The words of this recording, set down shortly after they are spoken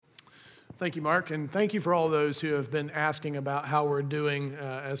Thank you, Mark, and thank you for all those who have been asking about how we're doing.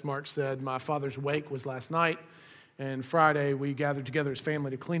 As Mark said, my father's wake was last night, and Friday we gathered together as family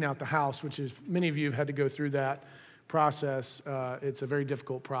to clean out the house, which is, many of you have had to go through that process. It's a very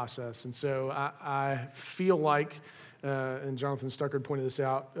difficult process, and so I feel like, and Jonathan Stuckard pointed this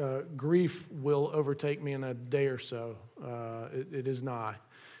out, grief will overtake me in a day or so. It is nigh,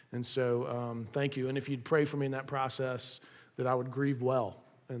 and so thank you. And if you'd pray for me in that process, that I would grieve well,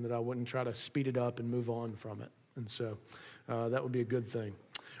 and that I wouldn't try to speed it up and move on from it. And so that would be a good thing.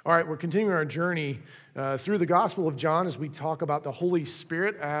 All right, we're continuing our journey through the Gospel of John as we talk about the Holy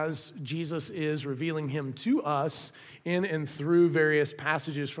Spirit as Jesus is revealing him to us in and through various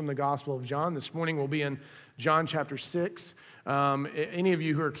passages from the Gospel of John. This morning we'll be in John chapter 6. Any of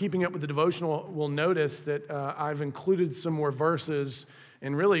you who are keeping up with the devotional will notice that I've included some more verses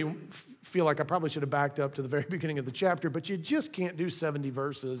and really feel like I probably should have backed up to the very beginning of the chapter, but you just can't do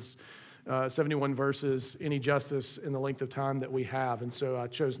 71 verses, any justice in the length of time that we have, and so I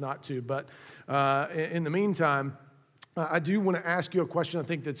chose not to. But in the meantime, I do want to ask you a question I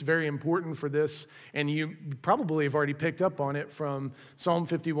think that's very important for this, and you probably have already picked up on it from Psalm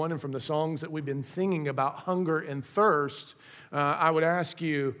 51 and from the songs that we've been singing about hunger and thirst. I would ask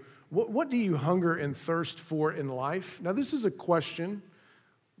you, what do you hunger and thirst for in life? Now, this is a question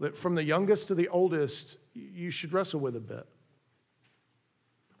that from the youngest to the oldest, you should wrestle with a bit.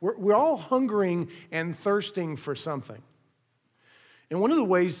 We're all hungering and thirsting for something. And one of the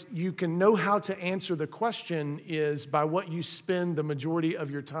ways you can know how to answer the question is by what you spend the majority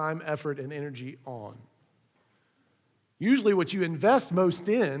of your time, effort, and energy on. Usually what you invest most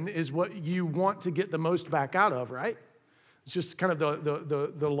in is what you want to get the most back out of, right? It's just kind of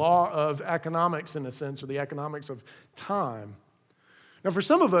the law of economics in a sense, or the economics of time. Now, for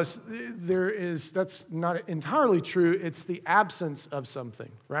some of us, that's not entirely true. It's the absence of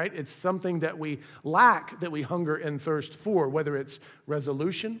something, right? It's something that we lack, that we hunger and thirst for, whether it's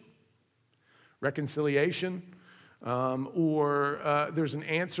resolution, reconciliation, or there's an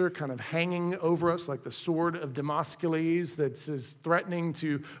answer kind of hanging over us, like the sword of Damocles that is threatening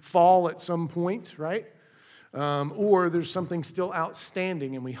to fall at some point, right? Or there's something still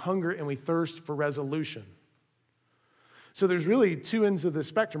outstanding, and we hunger and we thirst for resolution. So there's really two ends of the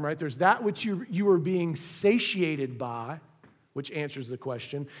spectrum, right? There's that which you are being satiated by, which answers the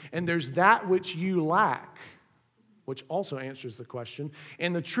question, and there's that which you lack, which also answers the question.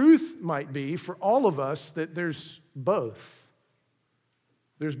 And the truth might be, for all of us, that there's both.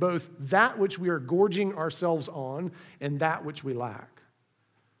 There's both that which we are gorging ourselves on and that which we lack.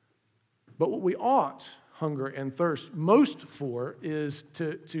 But what we ought hunger and thirst most for is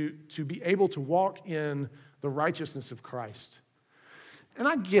to be able to walk in the righteousness of Christ. And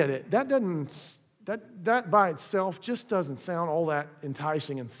I get it. That by itself just doesn't sound all that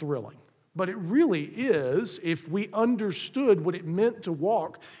enticing and thrilling. But it really is, if we understood what it meant to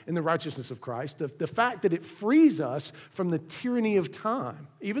walk in the righteousness of Christ, the fact that it frees us from the tyranny of time.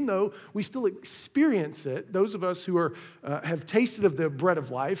 Even though we still experience it, those of us who have tasted of the bread of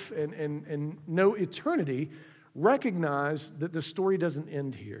life and know eternity recognize that the story doesn't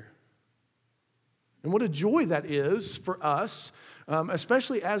end here. And what a joy that is for us,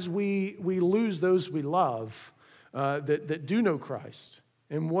 especially as we lose those we love that do know Christ.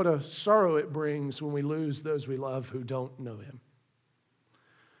 And what a sorrow it brings when we lose those we love who don't know him.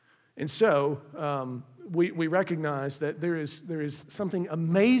 And so we recognize that there is something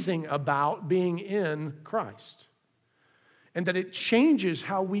amazing about being in Christ. And that it changes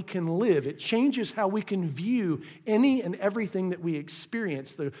how we can live. It changes how we can view any and everything that we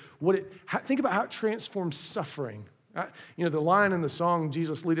experience. Think about how it transforms suffering. The line in the song,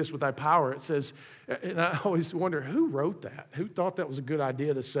 Jesus Lead Us With Thy Power, it says, and I always wonder, who wrote that? Who thought that was a good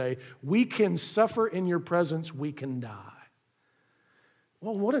idea to say, we can suffer in your presence, we can die?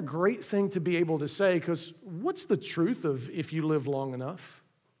 Well, what a great thing to be able to say, because what's the truth of if you live long enough?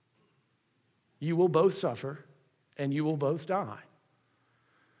 You will both suffer and you will both die.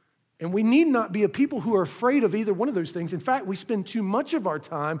 And we need not be a people who are afraid of either one of those things. In fact, we spend too much of our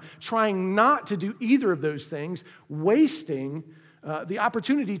time trying not to do either of those things, wasting the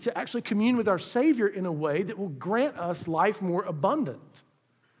opportunity to actually commune with our Savior in a way that will grant us life more abundant.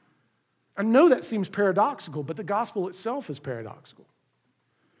 I know that seems paradoxical, but the gospel itself is paradoxical.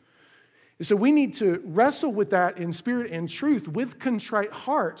 And so we need to wrestle with that in spirit and truth with contrite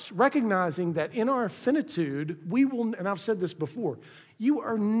hearts, recognizing that in our finitude, we will, and I've said this before, you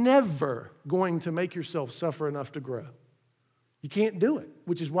are never going to make yourself suffer enough to grow. You can't do it,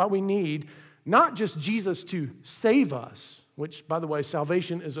 which is why we need not just Jesus to save us, which, by the way,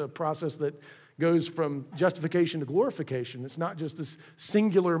 salvation is a process that goes from justification to glorification. It's not just this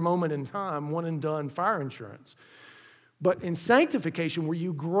singular moment in time, one and done fire insurance. But in sanctification, where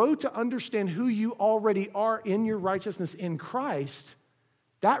you grow to understand who you already are in your righteousness in Christ,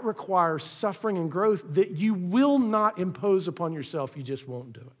 that requires suffering and growth that you will not impose upon yourself. You just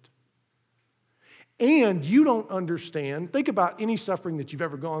won't do it. And you don't understand, think about any suffering that you've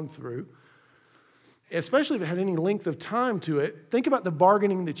ever gone through, especially if it had any length of time to it. Think about the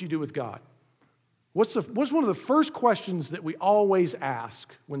bargaining that you do with God. What's one of the first questions that we always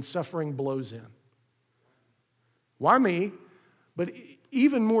ask when suffering blows in? Why me? But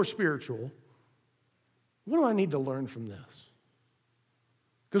even more spiritual, what do I need to learn from this?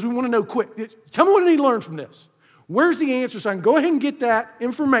 Because we want to know quick. Tell me what I need to learn from this. Where's the answer? So I can go ahead and get that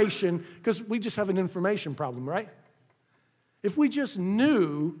information, because we just have an information problem, right? If we just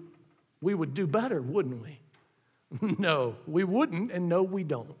knew, we would do better, wouldn't we? No, we wouldn't, and no, we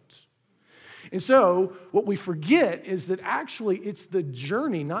don't. And so what we forget is that actually it's the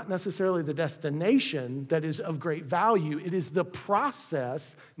journey, not necessarily the destination, that is of great value. It is the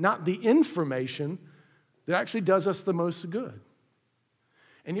process, not the information, that actually does us the most good.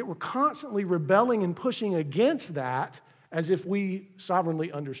 And yet we're constantly rebelling and pushing against that as if we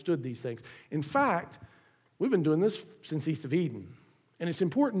sovereignly understood these things. In fact, we've been doing this since East of Eden. And it's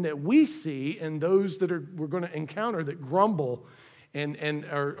important that we see, and those that we're going to encounter that grumble and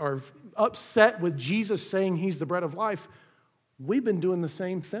are upset with Jesus saying he's the bread of life, we've been doing the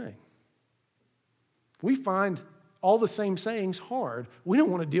same thing. We find all the same sayings hard. We don't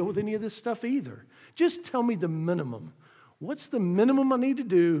want to deal with any of this stuff either. Just tell me the minimum. What's the minimum I need to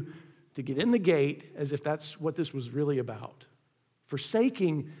do to get in the gate, as if that's what this was really about?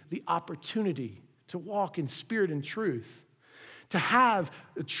 Forsaking the opportunity to walk in spirit and truth, to have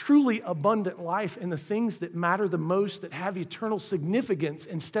a truly abundant life in the things that matter the most, that have eternal significance,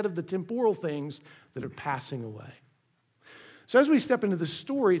 instead of the temporal things that are passing away. So as we step into the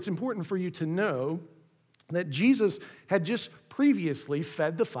story, it's important for you to know that Jesus had just previously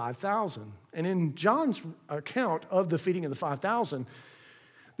fed the 5,000. And in John's account of the feeding of the 5,000,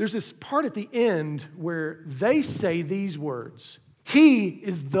 there's this part at the end where they say these words. He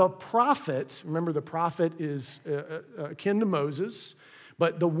is the prophet. Remember, the prophet is akin to Moses,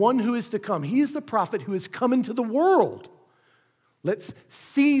 but the one who is to come. He is the prophet who has come into the world. Let's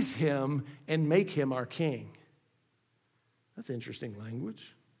seize him and make him our king. That's interesting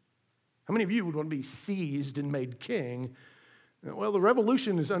language. How many of you would want to be seized and made king? Well, the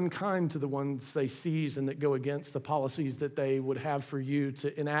revolution is unkind to the ones they seize and that go against the policies that they would have for you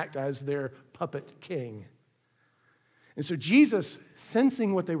to enact as their puppet king. And so Jesus,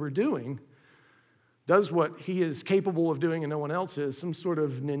 sensing what they were doing, does what he is capable of doing and no one else is, some sort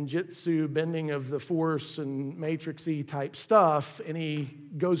of ninjutsu, bending of the force and matrixy type stuff, and he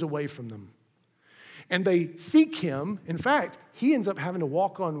goes away from them. And they seek him. In fact, he ends up having to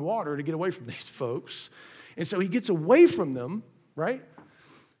walk on water to get away from these folks. And so he gets away from them, right?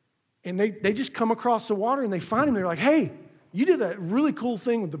 And they just come across the water and they find him. They're like, hey, you did a really cool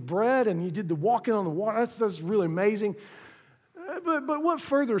thing with the bread and you did the walking on the water. That's really amazing. But what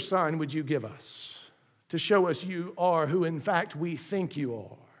further sign would you give us to show us you are who in fact we think you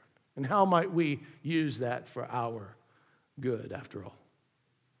are? And how might we use that for our good after all?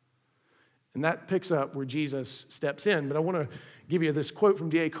 And that picks up where Jesus steps in. But I want to give you this quote from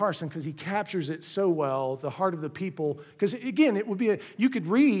D.A. Carson because he captures it so well, the heart of the people. Because again, it would be you could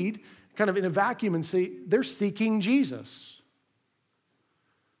read kind of in a vacuum and say, they're seeking Jesus.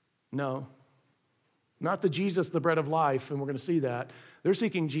 No, not the Jesus, the bread of life, and we're going to see that. They're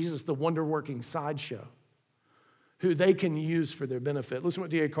seeking Jesus, the wonder-working sideshow, who they can use for their benefit. Listen to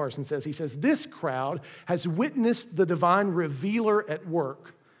what D.A. Carson says. He says, this crowd has witnessed the divine revealer at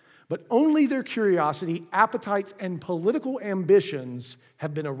work, but only their curiosity, appetites, and political ambitions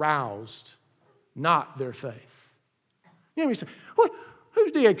have been aroused, not their faith. You know, you say, what?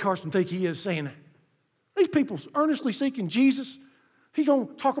 Who's D.A. Carson think he is saying that? These people earnestly seeking Jesus. He going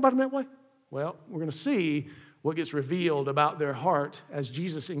to talk about them that way? Well, we're going to see what gets revealed about their heart as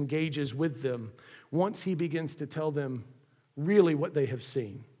Jesus engages with them once he begins to tell them really what they have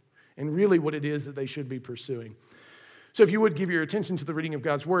seen and really what it is that they should be pursuing. So if you would give your attention to the reading of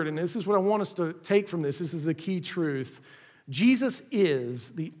God's word, and this is what I want us to take from this. This is the key truth. Jesus is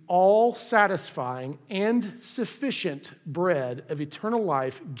the all-satisfying and sufficient bread of eternal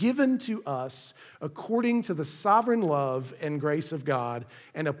life given to us according to the sovereign love and grace of God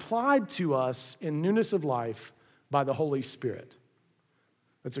and applied to us in newness of life by the Holy Spirit.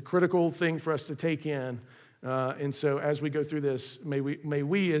 That's a critical thing for us to take in. And so as we go through this, may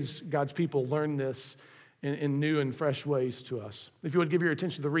we as God's people learn this in new and fresh ways to us. If you would give your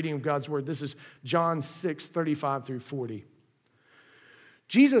attention to the reading of God's word, this is John 6:35 through 40.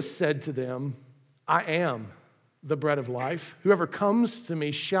 Jesus said to them, I am the bread of life. Whoever comes to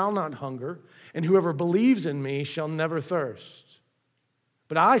me shall not hunger, and whoever believes in me shall never thirst.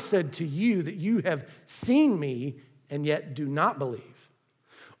 But I said to you that you have seen me and yet do not believe.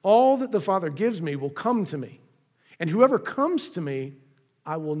 All that the Father gives me will come to me, and whoever comes to me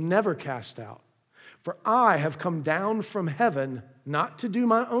I will never cast out. For I have come down from heaven not to do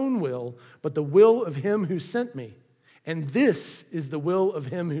my own will, but the will of him who sent me. And this is the will of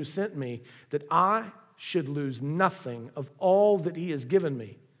him who sent me, that I should lose nothing of all that he has given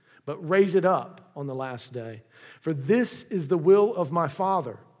me, but raise it up on the last day. For this is the will of my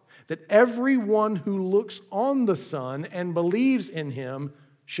Father, that everyone who looks on the Son and believes in him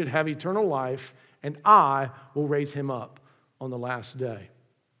should have eternal life, and I will raise him up on the last day.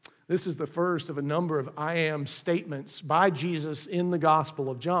 This is the first of a number of I am statements by Jesus in the Gospel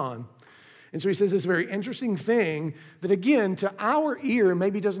of John. And so he says this very interesting thing that, again, to our ear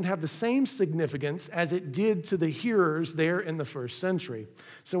maybe doesn't have the same significance as it did to the hearers there in the first century.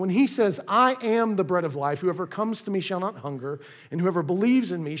 So when he says, I am the bread of life, whoever comes to me shall not hunger, and whoever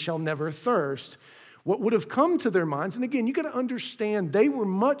believes in me shall never thirst, what would have come to their minds, and again, you got to understand, they were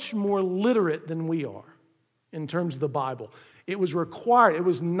much more literate than we are in terms of the Bible. It was required. It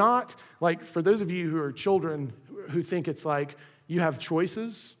was not like, for those of you who are children who think it's like you have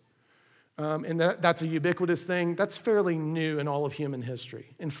choices, and that's a ubiquitous thing, that's fairly new in all of human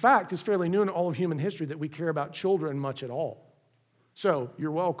history. In fact, it's fairly new in all of human history that we care about children much at all. So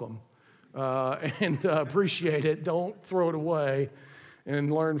you're welcome, and appreciate it. Don't throw it away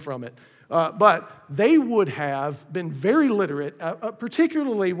and learn from it. But they would have been very literate,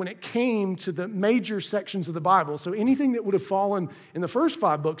 particularly when it came to the major sections of the Bible. So anything that would have fallen in the first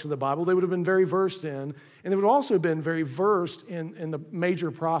 5 books of the Bible, they would have been very versed in, and they would also have been very versed in the major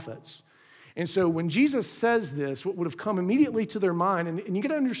prophets. And so when Jesus says this, what would have come immediately to their mind, and you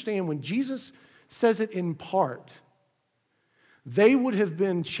got to understand, when Jesus says it in part, they would have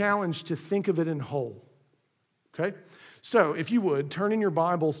been challenged to think of it in whole. Okay? So if you would, turn in your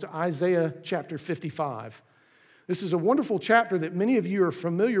Bibles to Isaiah chapter 55. This is a wonderful chapter that many of you are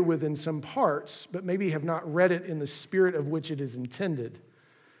familiar with in some parts, but maybe have not read it in the spirit of which it is intended.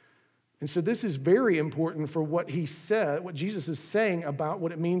 And so this is very important for what he said, what Jesus is saying about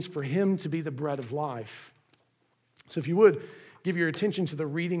what it means for him to be the bread of life. So if you would, give your attention to the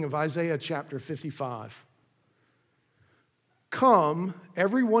reading of Isaiah chapter 55. Come,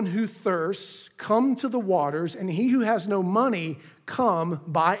 everyone who thirsts, come to the waters, and he who has no money, come,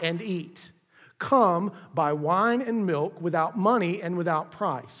 buy and eat. Come, buy wine and milk without money and without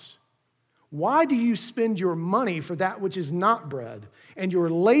price. Why do you spend your money for that which is not bread, and your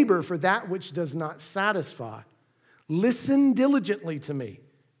labor for that which does not satisfy? Listen diligently to me,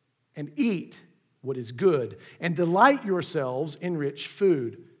 and eat what is good, and delight yourselves in rich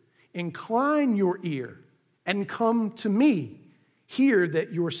food. Incline your ear, and come to me. Hear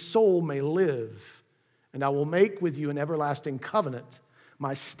that your soul may live, and I will make with you an everlasting covenant,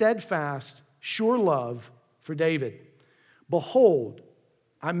 my steadfast, sure love for David. Behold,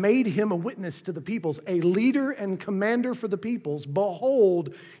 I made him a witness to the peoples, a leader and commander for the peoples.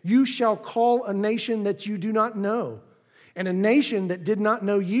 Behold, you shall call a nation that you do not know, and a nation that did not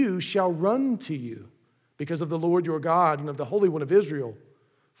know you shall run to you because of the Lord your God and of the Holy One of Israel,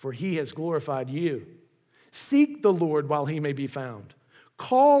 for he has glorified you. Seek the Lord while he may be found.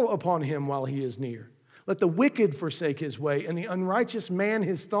 Call upon him while he is near. Let the wicked forsake his way, and the unrighteous man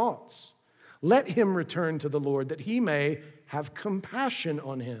his thoughts. Let him return to the Lord, that he may have compassion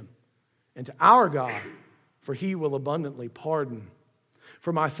on him, and to our God, for he will abundantly pardon.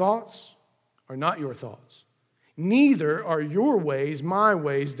 For my thoughts are not your thoughts, neither are your ways my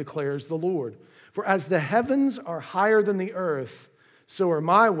ways, declares the Lord. For as the heavens are higher than the earth, so are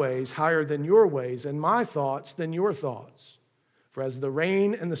my ways higher than your ways, and my thoughts than your thoughts. For as the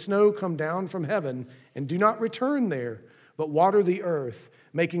rain and the snow come down from heaven and do not return there, but water the earth,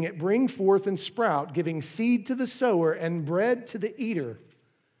 making it bring forth and sprout, giving seed to the sower and bread to the eater,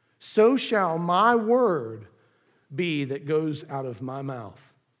 so shall my word be that goes out of my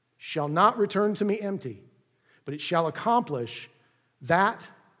mouth. Shall not return to me empty, but it shall accomplish that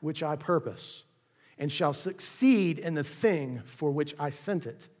which I purpose, and shall succeed in the thing for which I sent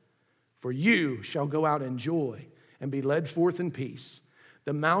it. For you shall go out in joy and be led forth in peace.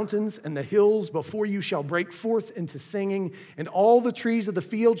 The mountains and the hills before you shall break forth into singing, and all the trees of the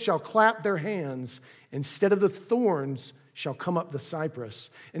field shall clap their hands. Instead of the thorns shall come up the cypress.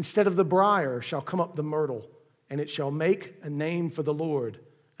 Instead of the briar shall come up the myrtle. And it shall make a name for the Lord,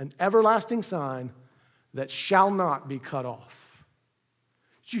 an everlasting sign. that shall not be cut off.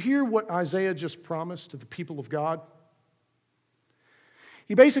 Did you hear what Isaiah just promised to the people of God?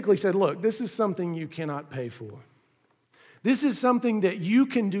 He basically said, look, this is something you cannot pay for. This is something that you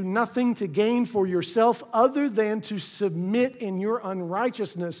can do nothing to gain for yourself other than to submit in your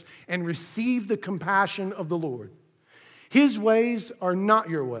unrighteousness and receive the compassion of the Lord. His ways are not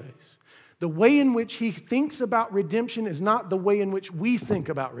your ways. The way in which he thinks about redemption is not the way in which we think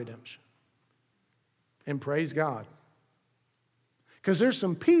about redemption. And praise God. Because there's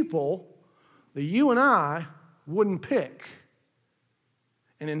some people that you and I wouldn't pick.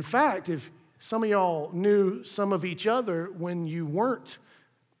 And in fact, if some of y'all knew some of each other when you weren't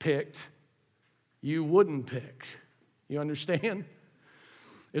picked, you wouldn't pick. You understand?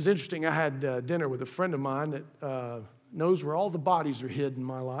 It was interesting. I had dinner with a friend of mine that knows where all the bodies are hid in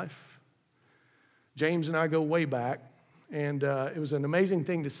my life. James and I go way back, and it was an amazing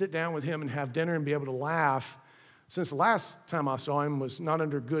thing to sit down with him and have dinner and be able to laugh, since the last time I saw him was not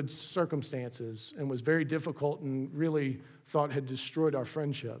under good circumstances and was very difficult and really thought had destroyed our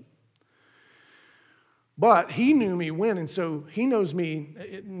friendship. But he knew me when, and so he knows me,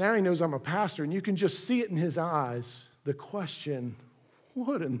 now he knows I'm a pastor, and you can just see it in his eyes, the question,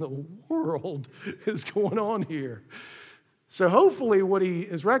 what in the world is going on here? So hopefully what he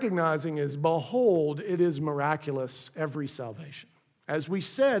is recognizing is, behold, it is miraculous, every salvation. As we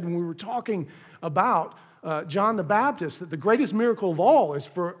said when we were talking about John the Baptist, that the greatest miracle of all is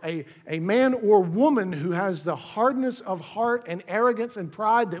for a man or woman who has the hardness of heart and arrogance and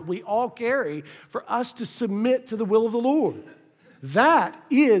pride that we all carry, for us to submit to the will of the Lord. That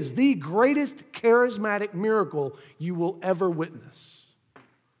is the greatest charismatic miracle you will ever witness.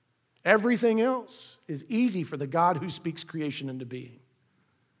 Everything else is easy for the God who speaks creation into being.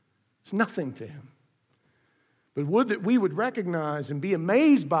 It's nothing to him. But would that we would recognize and be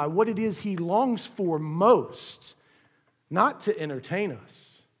amazed by what it is he longs for most, not to entertain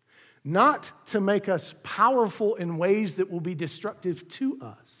us, not to make us powerful in ways that will be destructive to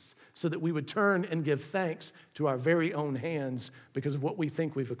us, so that we would turn and give thanks to our very own hands because of what we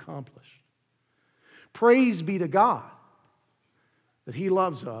think we've accomplished. Praise be to God that he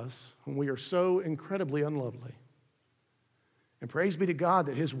loves us when we are so incredibly unlovely. And praise be to God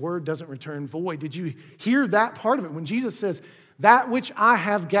that his word doesn't return void. Did you hear that part of it? When Jesus says, that which I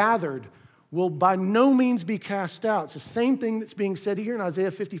have gathered will by no means be cast out. It's the same thing that's being said here in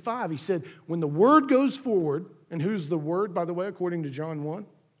Isaiah 55. He said, when the word goes forward, and who's the word, by the way, according to John 1?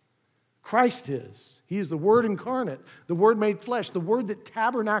 Christ is. He is the word incarnate, the word made flesh, the word that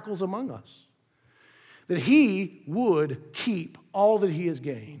tabernacles among us. That he would keep all that he has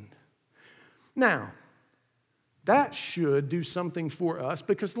gained. Now, that should do something for us,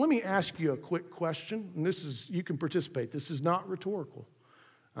 because let me ask you a quick question, and this is, you can participate. This is not rhetorical.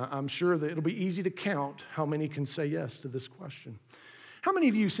 I'm sure that it'll be easy to count how many can say yes to this question. How many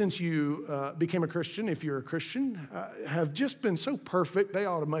of you, since you became a Christian, if you're a Christian, have just been so perfect, they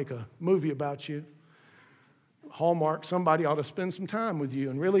ought to make a movie about you? Hallmark, somebody ought to spend some time with you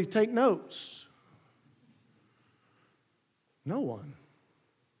and really take notes. No one.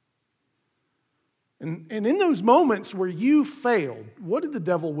 And in those moments where you failed, what did the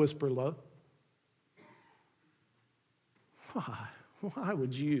devil whisper low? Why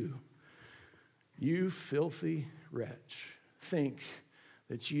would you filthy wretch, think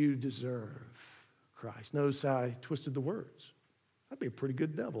that you deserve Christ? Notice I twisted the words. That'd be a pretty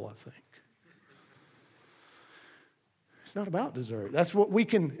good devil, I think. It's not about deserve. That's what we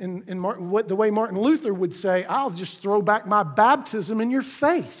can, the way Martin Luther would say, I'll just throw back my baptism in your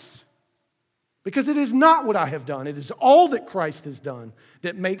face. Because it is not what I have done. It is all that Christ has done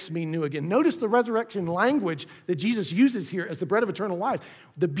that makes me new again. Notice the resurrection language that Jesus uses here as the bread of eternal life.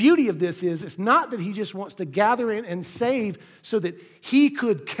 The beauty of this is, it's not that he just wants to gather in and save so that he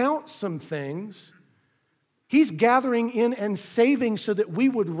could count some things. He's gathering in and saving so that we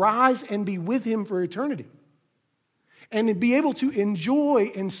would rise and be with him for eternity. And be able to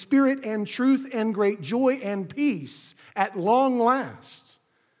enjoy in spirit and truth and great joy and peace at long last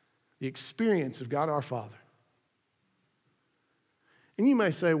the experience of God our Father. And you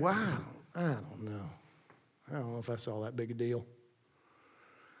may say, wow, I don't know. I don't know if that's all that big a deal.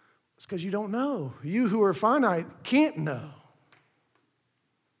 It's because you don't know. You who are finite can't know.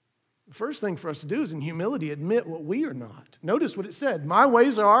 The first thing for us to do is in humility admit what we are not. Notice what it said. My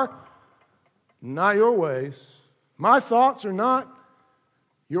ways are not your ways. My thoughts are not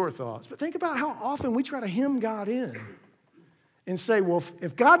your thoughts. But think about how often we try to hem God in and say, well,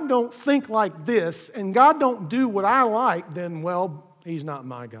 if God don't think like this and God don't do what I like, then, well, he's not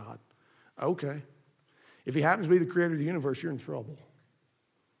my God. Okay. If he happens to be the creator of the universe, you're in trouble.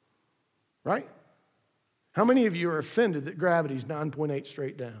 Right? How many of you are offended that gravity's 9.8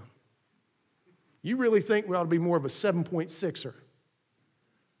 straight down? You really think we ought to be more of a 7.6er?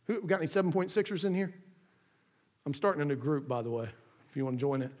 Who got any 7.6ers in here? I'm starting a new group, by the way, if you want to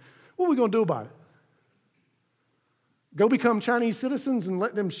join it. What are we going to do about it? Go become Chinese citizens and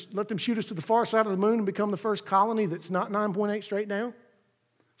let them shoot us to the far side of the moon and become the first colony that's not 9.8 straight down?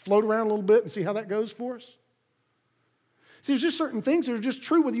 Float around a little bit and see how that goes for us? See, there's just certain things that are just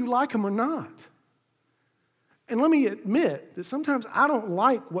true whether you like them or not. And let me admit that sometimes I don't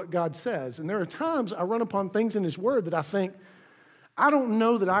like what God says. And there are times I run upon things in His Word that I think, I don't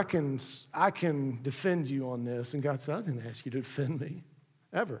know that I can defend you on this. And God said, I didn't ask you to defend me,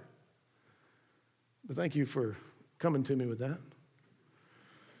 ever. But thank you for coming to me with that.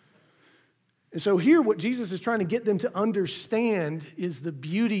 And so here what Jesus is trying to get them to understand is the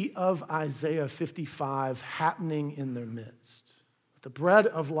beauty of Isaiah 55 happening in their midst. The bread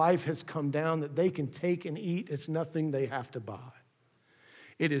of life has come down that they can take and eat. It's nothing they have to buy.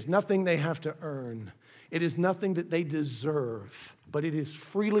 It is nothing they have to earn. It is nothing that they deserve, but it is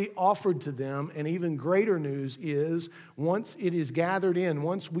freely offered to them. And even greater news is once it is gathered in,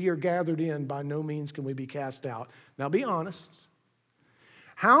 once we are gathered in, by no means can we be cast out. Now be honest.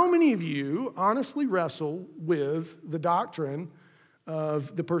 How many of you honestly wrestle with the doctrine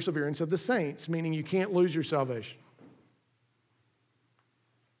of the perseverance of the saints, meaning you can't lose your salvation?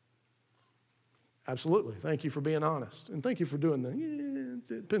 Absolutely. Thank you for being honest. And thank you for doing that.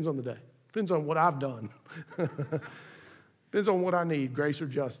 Yeah, it depends on the day. Depends on what I've done. Depends on what I need, grace or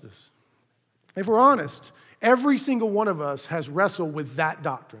justice. If we're honest, every single one of us has wrestled with that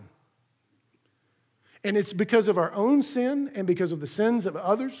doctrine. And it's because of our own sin and because of the sins of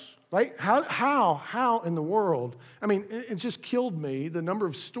others. Right? How in the world? I mean, it just killed me, the number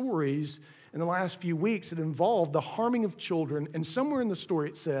of stories in the last few weeks that involved the harming of children. And somewhere in the story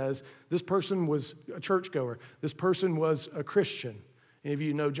it says this person was a churchgoer. This person was a Christian. Any of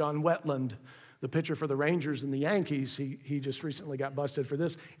you know John Wetland, the pitcher for the Rangers and the Yankees? He just recently got busted for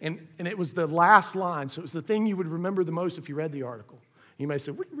this. And it was the last line. So it was the thing you would remember the most if you read the article. You may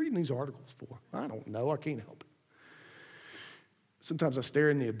say, what are you reading these articles for? I don't know. I can't help it. Sometimes I stare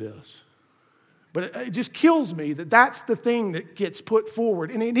in the abyss. But it just kills me that that's the thing that gets put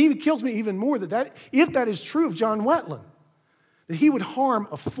forward. And it even kills me even more that if that is true of John Wetland, that he would harm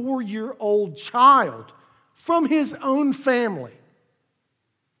a 4-year-old child from his own family.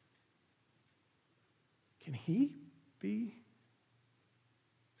 Can he be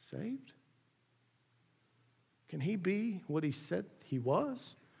saved? Can he be what he said he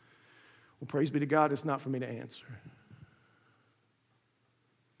was? Well, praise be to God, it's not for me to answer.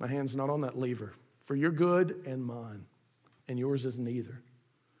 My hand's not on that lever for your good and mine, and yours isn't either.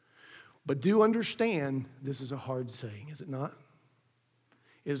 But do understand, this is a hard saying, is it not?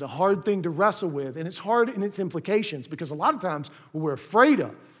 It is a hard thing to wrestle with, and it's hard in its implications because a lot of times what we're afraid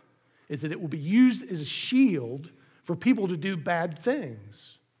of is that it will be used as a shield for people to do bad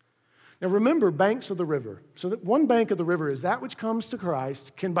things. Now remember, banks of the river. So that one bank of the river is that which comes to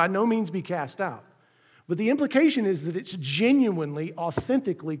Christ can by no means be cast out. But the implication is that it's genuinely,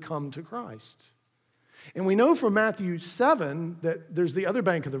 authentically come to Christ. And we know from Matthew 7 that there's the other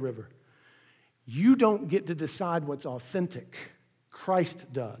bank of the river. You don't get to decide what's authentic.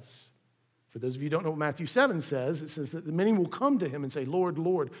 Christ does. For those of you who don't know what Matthew 7 says, it says that the many will come to him and say, Lord,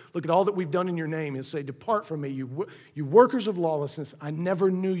 Lord, look at all that we've done in your name. He'll say, depart from me, you workers of lawlessness. I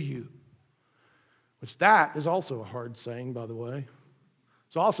never knew you. Which that is also a hard saying, by the way.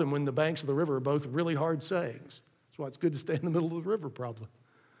 It's awesome when the banks of the river are both really hard sayings. That's why it's good to stay in the middle of the river, probably.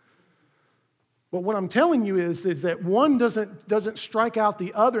 But what I'm telling you is that one doesn't strike out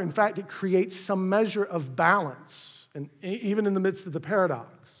the other. In fact, it creates some measure of balance, and even in the midst of the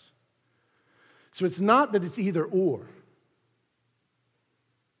paradox. So it's not that it's either or.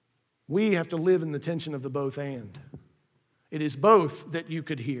 We have to live in the tension of the both and. It is both that you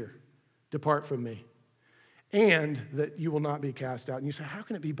could hear, depart from me, and that you will not be cast out. And you say, how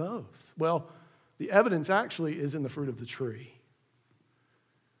can it be both? Well, the evidence actually is in the fruit of the tree.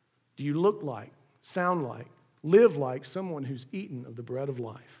 Do you look like, sound like, live like someone who's eaten of the bread of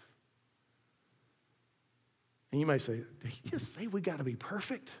life? And you may say, did he just say we got to be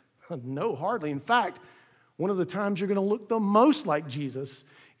perfect? No, hardly. In fact, one of the times you're going to look the most like Jesus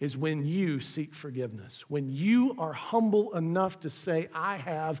is when you seek forgiveness, when you are humble enough to say, I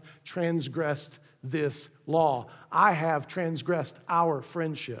have transgressed this law. I have transgressed our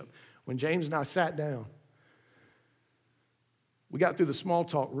friendship. When James and I sat down, we got through the small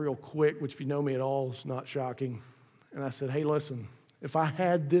talk real quick, which if you know me at all, is not shocking. And I said, hey, listen, if I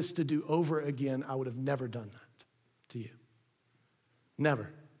had this to do over again, I would have never done that to you.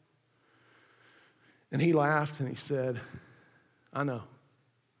 Never. And he laughed and he said, I know.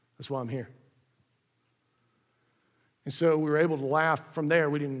 That's why I'm here. And so we were able to laugh. From there,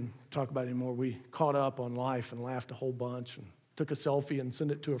 we didn't talk about it anymore. We caught up on life and laughed a whole bunch and took a selfie and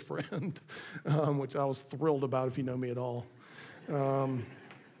sent it to a friend, which I was thrilled about if you know me at all. And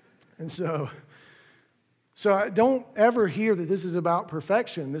so I don't ever hear that this is about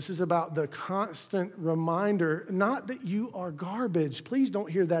perfection. This is about the constant reminder, not that you are garbage. Please don't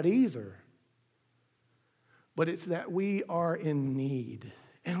hear that either. But it's that we are in need.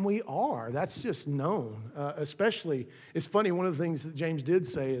 And we are. That's just known. Especially, it's funny, one of the things that James did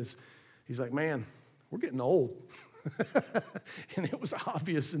say is, he's like, man, we're getting old. And it was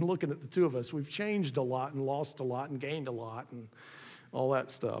obvious in looking at the two of us. We've changed a lot and lost a lot and gained a lot and all that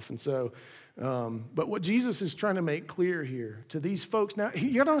stuff. And so, but what Jesus is trying to make clear here to these folks, now,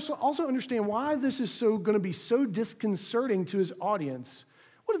 you got to also understand why this is so going to be so disconcerting to his audience.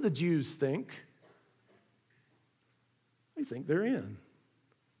 What do the Jews think? They think they're in.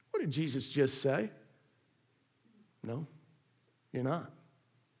 What did Jesus just say? No, you're not.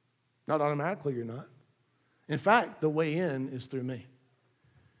 Not automatically, you're not. In fact, the way in is through me.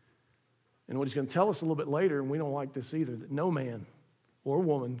 And what he's going to tell us a little bit later, and we don't like this either, that no man or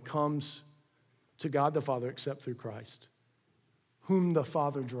woman comes to God the Father except through Christ, whom the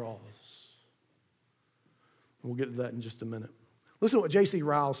Father draws. We'll get to that in just a minute. Listen to what J.C.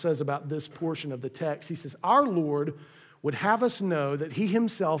 Ryle says about this portion of the text. He says, our Lord would have us know that he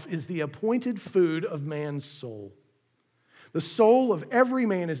himself is the appointed food of man's soul. The soul of every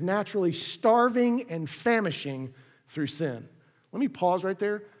man is naturally starving and famishing through sin. Let me pause right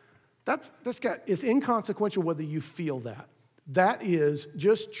there. It's inconsequential whether you feel that. That is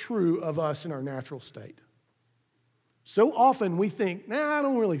just true of us in our natural state. So often we think, I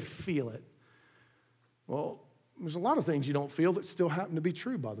don't really feel it. Well, there's a lot of things you don't feel that still happen to be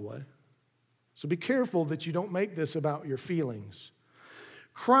true, by the way. So be careful that you don't make this about your feelings.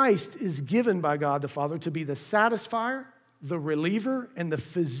 Christ is given by God the Father to be the satisfier, the reliever, and the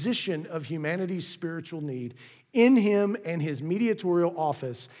physician of humanity's spiritual need. In him and his mediatorial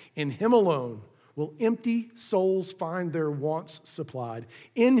office, in him alone, will empty souls find their wants supplied.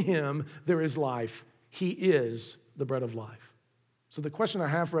 In him there is life. He is the bread of life. So the question I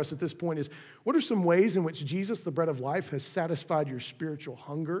have for us at this point is, what are some ways in which Jesus, the bread of life, has satisfied your spiritual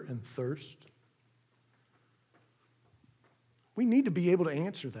hunger and thirst? We need to be able to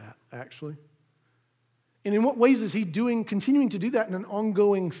answer that, actually. And in what ways is he continuing to do that in an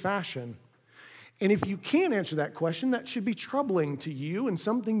ongoing fashion? And if you can't answer that question, that should be troubling to you and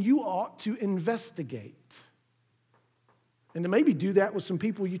something you ought to investigate. And to maybe do that with some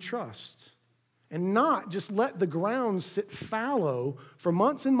people you trust. And not just let the ground sit fallow for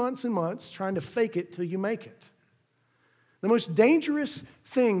months and months and months trying to fake it till you make it. The most dangerous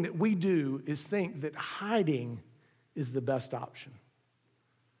thing that we do is think that hiding is the best option.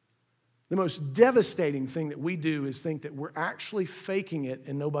 The most devastating thing that we do is think that we're actually faking it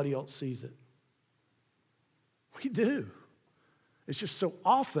and nobody else sees it. We do. It's just so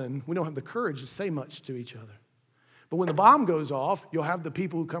often we don't have the courage to say much to each other. But when the bomb goes off, you'll have the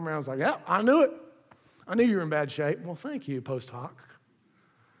people who come around and say, yeah, I knew it. I knew you were in bad shape. Well, thank you, post hoc.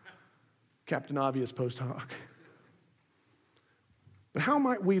 Captain Obvious post hoc. But how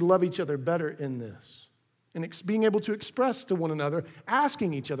might we love each other better in this? And being able to express to one another,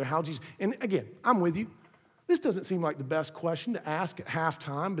 asking each other how Jesus, and again, I'm with you. This doesn't seem like the best question to ask at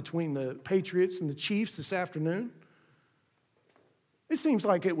halftime between the Patriots and the Chiefs this afternoon. It seems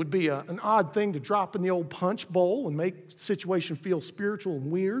like it would be an odd thing to drop in the old punch bowl and make the situation feel spiritual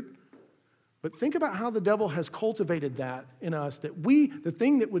and weird. But think about how the devil has cultivated that in us, that the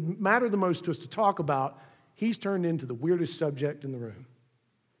thing that would matter the most to us to talk about, he's turned into the weirdest subject in the room.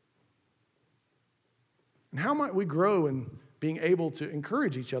 And how might we grow in being able to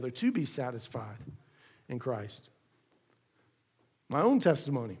encourage each other to be satisfied in Christ? My own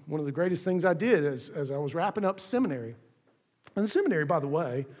testimony, one of the greatest things I did as I was wrapping up seminary. And the seminary, by the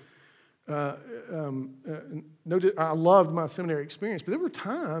way, I loved my seminary experience, but there were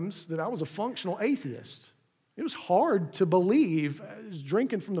times that I was a functional atheist. It was hard to believe. I was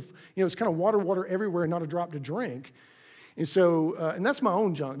drinking from it's kind of water everywhere, not a drop to drink. And so, and that's my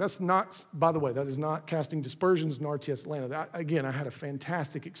own junk. That's not, by the way, that is not casting dispersions in RTS Atlanta. Again, I had a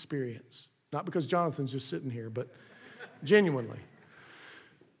fantastic experience. Not because Jonathan's just sitting here, but genuinely.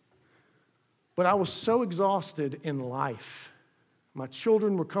 But I was so exhausted in life. My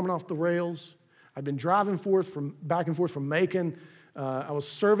children were coming off the rails. I'd been driving back and forth from Macon. I was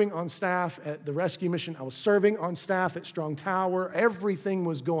serving on staff at the rescue mission. I was serving on staff at Strong Tower. Everything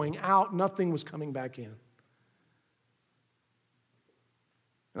was going out. Nothing was coming back in.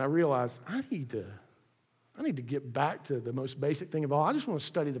 And I realized I need to I need to get back to the most basic thing of all. I just want to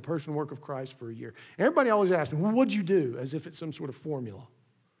study the person and work of Christ for a year. Everybody always asks me, well, what'd you do? As if it's some sort of formula.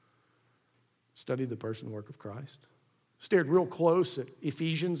 Studied the person and work of Christ. Stared real close at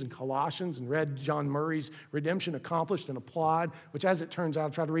Ephesians and Colossians and read John Murray's Redemption Accomplished and Applied, which as it turns out, I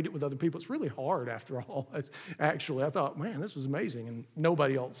tried to read it with other people. It's really hard after all, actually. I thought, man, this was amazing. And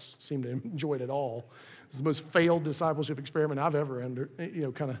nobody else seemed to enjoy it at all. It's the most failed discipleship experiment I've ever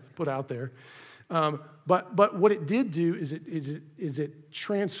kind of put out there. But what it did do is it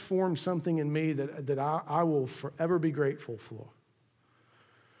transformed something in me that I will forever be grateful for.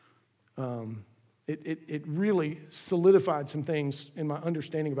 It really solidified some things in my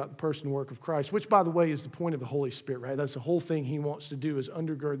understanding about the person and work of Christ, which, by the way, is the point of the Holy Spirit, right? That's the whole thing he wants to do, is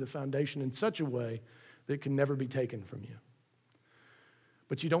undergird the foundation in such a way that it can never be taken from you.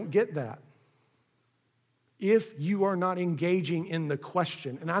 But you don't get that if you are not engaging in the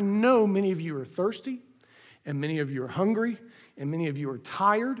question. And I know many of you are thirsty, and many of you are hungry, and many of you are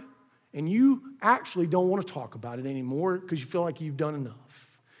tired, and you actually don't want to talk about it anymore because you feel like you've done enough.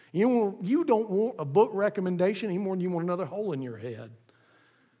 You don't want a book recommendation any more than you want another hole in your head.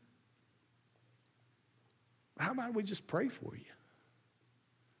 How about we just pray for you?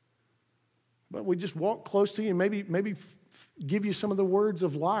 But we just walk close to you and maybe give you some of the words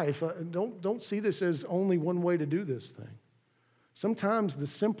of life. Don't see this as only one way to do this thing. Sometimes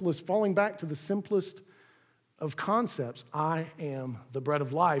falling back to the simplest of concepts, I am the bread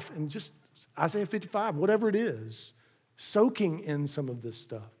of life, and just Isaiah 55, whatever it is, soaking in some of this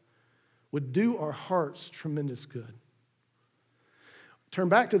stuff would do our hearts tremendous good. Turn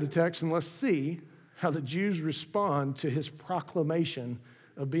back to the text and let's see how the Jews respond to his proclamation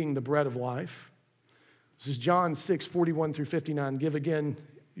of being the bread of life. This is John 6, 41 through 59. Give again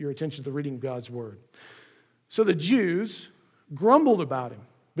your attention to the reading of God's word. So the Jews grumbled about him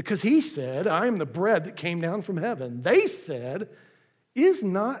because he said, I am the bread that came down from heaven. They said, is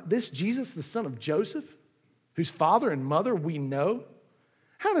not this Jesus the son of Joseph, whose father and mother we know?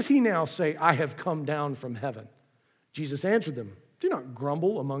 How does he now say, I have come down from heaven? Jesus answered them, do not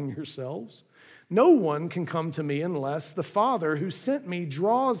grumble among yourselves. No one can come to me unless the Father who sent me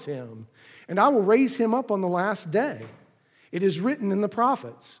draws him, and I will raise him up on the last day. It is written in the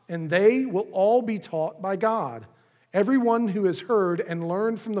prophets, and they will all be taught by God. Everyone who has heard and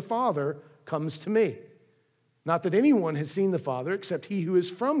learned from the Father comes to me. Not that anyone has seen the Father except he who is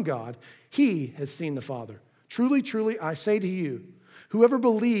from God. He has seen the Father. Truly, truly, I say to you, whoever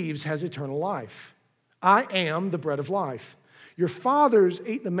believes has eternal life. I am the bread of life. Your fathers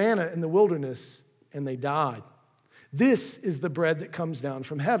ate the manna in the wilderness, and they died. This is the bread that comes down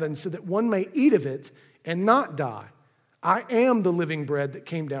from heaven, so that one may eat of it and not die. I am the living bread that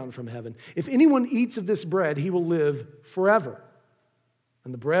came down from heaven. If anyone eats of this bread, he will live forever.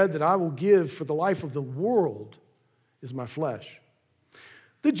 And the bread that I will give for the life of the world is my flesh.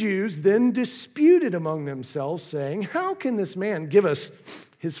 The Jews then disputed among themselves, saying, how can this man give us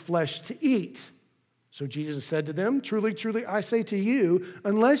his flesh to eat? So Jesus said to them, truly, truly, I say to you,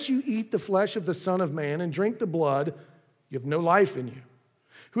 unless you eat the flesh of the Son of Man and drink the blood, you have no life in you.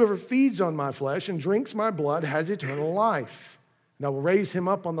 Whoever feeds on my flesh and drinks my blood has eternal life, and I will raise him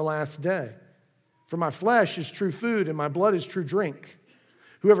up on the last day. For my flesh is true food, and my blood is true drink.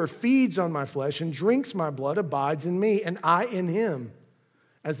 Whoever feeds on my flesh and drinks my blood abides in me, and I in him.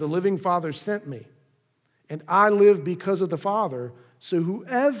 As the living Father sent me, and I live because of the Father, so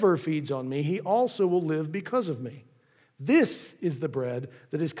whoever feeds on me, he also will live because of me. This is the bread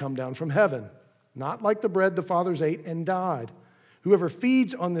that has come down from heaven, not like the bread the fathers ate and died. Whoever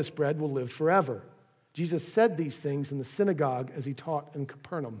feeds on this bread will live forever. Jesus said these things in the synagogue as he taught in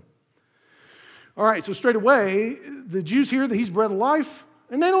Capernaum. All right, so straight away, the Jews hear that he's bread of life,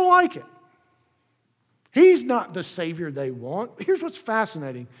 and they don't like it. He's not the Savior they want. Here's what's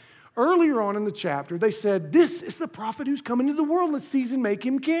fascinating. Earlier on in the chapter, they said, this is the prophet who's come into the world. Let's seize and make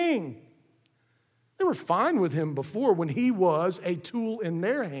him king. They were fine with him before when he was a tool in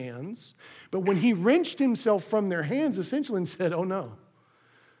their hands. But when he wrenched himself from their hands, essentially, and said, oh no,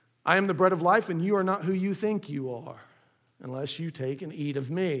 I am the bread of life, and you are not who you think you are, unless you take and eat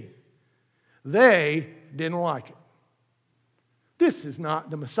of me. They didn't like it. This is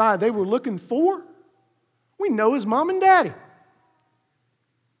not the Messiah they were looking for. We know his mom and daddy.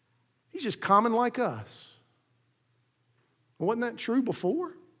 He's just common like us. Wasn't that true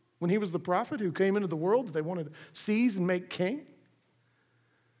before? When he was the prophet who came into the world that they wanted to seize and make king?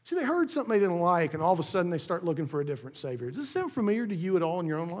 See, they heard something they didn't like, and all of a sudden they start looking for a different Savior. Does this sound familiar to you at all in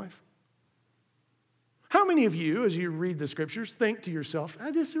your own life? How many of you, as you read the Scriptures, think to yourself,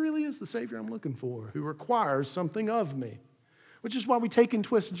 this really is the Savior I'm looking for, who requires something of me? Which is why we take and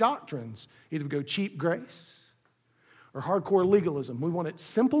twist doctrines. Either we go cheap grace, or hardcore legalism. We want it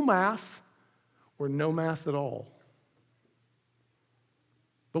simple math or no math at all.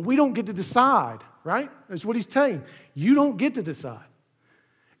 But we don't get to decide, right? That's what he's saying. You don't get to decide.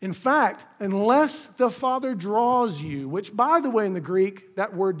 In fact, unless the Father draws you, which, by the way, in the Greek,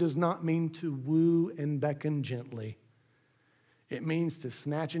 that word does not mean to woo and beckon gently. It means to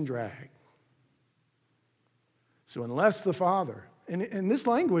snatch and drag. So unless the Father, and this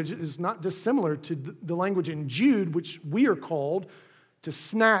language is not dissimilar to the language in Jude, which we are called to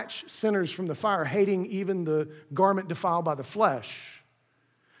snatch sinners from the fire, hating even the garment defiled by the flesh.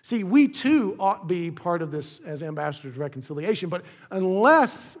 See, we too ought to be part of this as ambassadors of reconciliation, but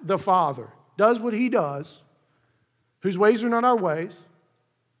unless the Father does what he does, whose ways are not our ways,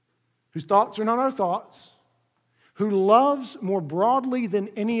 whose thoughts are not our thoughts, who loves more broadly than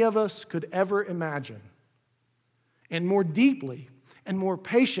any of us could ever imagine, and more deeply, and more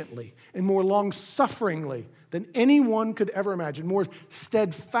patiently, and more long-sufferingly than anyone could ever imagine, more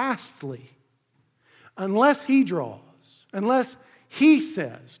steadfastly, unless he draws, unless he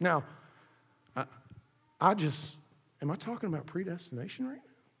says. Now, am I talking about predestination right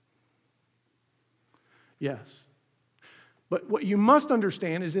now? Yes. But what you must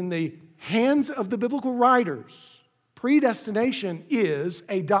understand is in the hands of the biblical writers, predestination is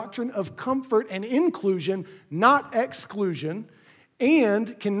a doctrine of comfort and inclusion, not exclusion,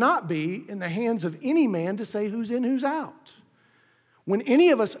 and cannot be in the hands of any man to say who's in, who's out. When any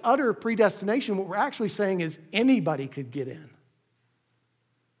of us utter predestination, what we're actually saying is anybody could get in.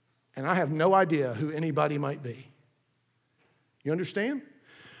 And I have no idea who anybody might be. You understand?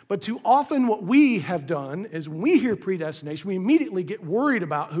 But too often what we have done is when we hear predestination, we immediately get worried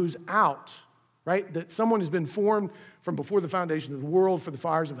about who's out, right? That someone has been formed from before the foundation of the world for the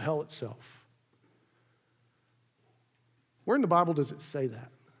fires of hell itself. Where in the Bible does it say that?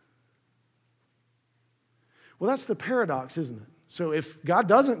 Well, that's the paradox, isn't it? So if God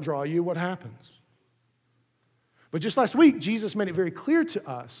doesn't draw you, what happens? But just last week, Jesus made it very clear to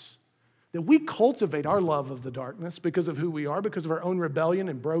us that we cultivate our love of the darkness because of who we are, because of our own rebellion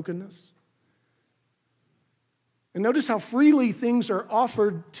and brokenness. And notice how freely things are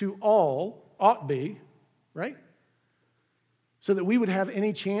offered to all, ought be, right? So that we would have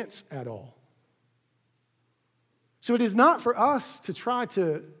any chance at all. So it is not for us to try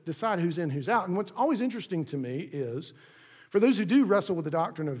to decide who's in, who's out. And what's always interesting to me is, for those who do wrestle with the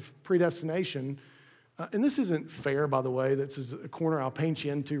doctrine of predestination, and this isn't fair, by the way. This is a corner I'll paint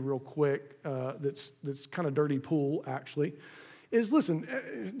you into real quick that's kind of dirty pool, actually, is, listen,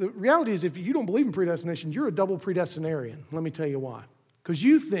 the reality is if you don't believe in predestination, you're a double predestinarian. Let me tell you why. Because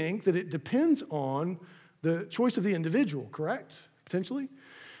you think that it depends on the choice of the individual, correct? Potentially.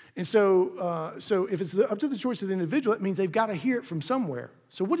 And so if it's up to the choice of the individual, that means they've got to hear it from somewhere.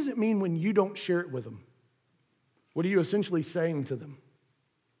 So what does it mean when you don't share it with them? What are you essentially saying to them?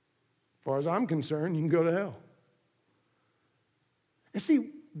 As far as I'm concerned, you can go to hell. And see,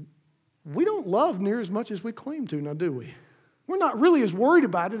 we don't love near as much as we claim to, now do we? We're not really as worried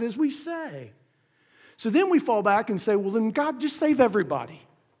about it as we say. So then we fall back and say, well, then God, just save everybody.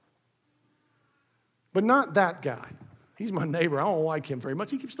 But not that guy. He's my neighbor. I don't like him very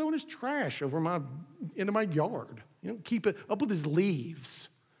much. He keeps throwing his trash into my yard. Keep it up with his leaves.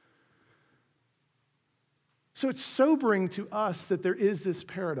 So it's sobering to us that there is this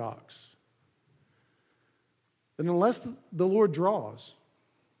paradox. That unless the Lord draws,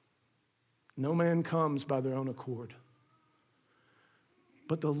 no man comes by their own accord.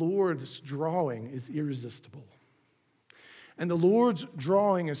 But the Lord's drawing is irresistible. And the Lord's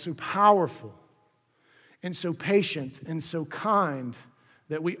drawing is so powerful and so patient and so kind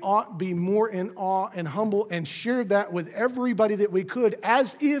that we ought be more in awe and humble and share that with everybody that we could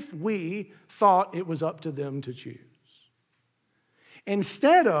as if we thought it was up to them to choose.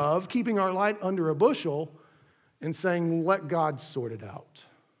 Instead of keeping our light under a bushel and saying, let God sort it out.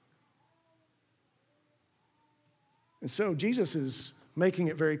 And so Jesus is making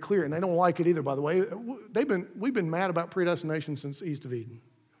it very clear, and they don't like it either, by the way. We've been mad about predestination since East of Eden.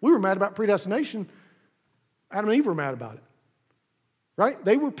 We were mad about predestination. Adam and Eve were mad about it. Right?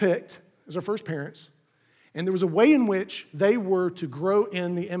 They were picked as our first parents, and there was a way in which they were to grow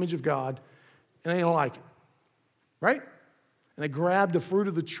in the image of God, and they didn't like it. Right? And they grabbed the fruit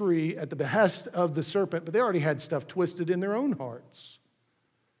of the tree at the behest of the serpent, but they already had stuff twisted in their own hearts.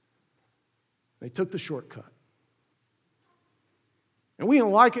 They took the shortcut. And we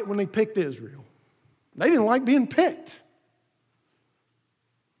didn't like it when they picked Israel. They didn't like being picked.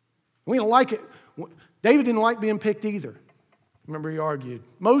 We didn't like it. David didn't like being picked either. Remember, he argued.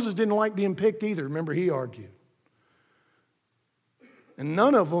 Moses didn't like being picked either. Remember, he argued. And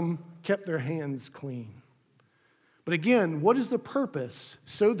none of them kept their hands clean. But again, what is the purpose?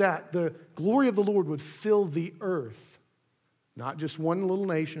 So that the glory of the Lord would fill the earth. Not just one little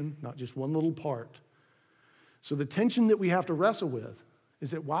nation, not just one little part. So the tension that we have to wrestle with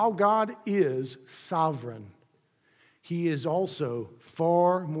is that while God is sovereign, He is also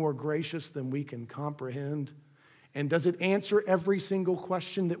far more gracious than we can comprehend. And does it answer every single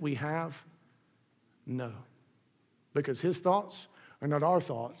question that we have? No. Because His thoughts are not our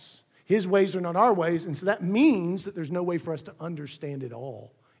thoughts. His ways are not our ways. And so that means that there's no way for us to understand it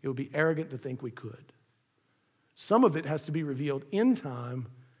all. It would be arrogant to think we could. Some of it has to be revealed in time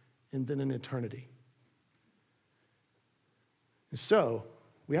and then in eternity. And so,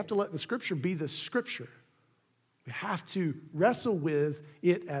 we have to let the Scripture be the Scripture. We have to wrestle with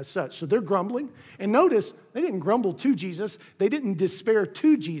it as such. So they're grumbling. And notice, they didn't grumble to Jesus. They didn't despair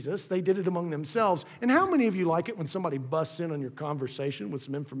to Jesus. They did it among themselves. And how many of you like it when somebody busts in on your conversation with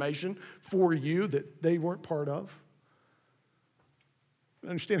some information for you that they weren't part of? I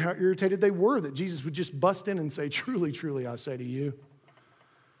understand how irritated they were that Jesus would just bust in and say, truly, truly, I say to you,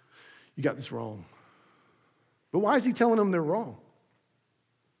 you got this wrong. But why is He telling them they're wrong?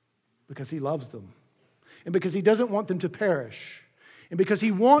 Because He loves them. And because He doesn't want them to perish. And because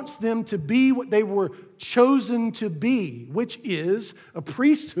He wants them to be what they were chosen to be, which is a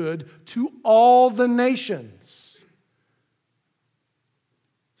priesthood to all the nations.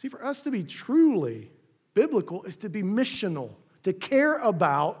 See, for us to be truly biblical is to be missional, to care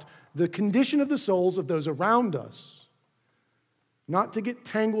about the condition of the souls of those around us, not to get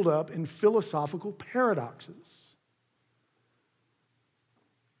tangled up in philosophical paradoxes.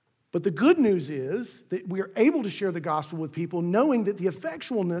 But the good news is that we are able to share the gospel with people knowing that the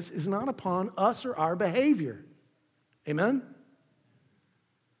effectualness is not upon us or our behavior. Amen?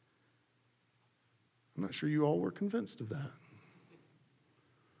 I'm not sure you all were convinced of that.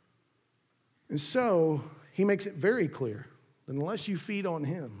 And so, He makes it very clear that unless you feed on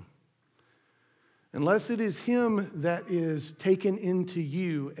Him, unless it is Him that is taken into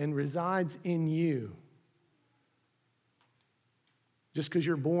you and resides in you, just because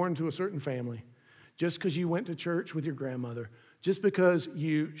you're born to a certain family, just because you went to church with your grandmother, just because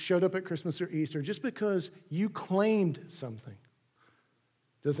you showed up at Christmas or Easter, just because you claimed something,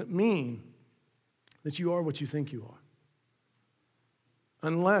 doesn't mean that you are what you think you are.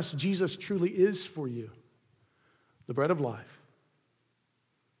 Unless Jesus truly is for you the bread of life.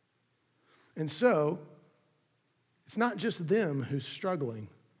 And so, it's not just them who's struggling,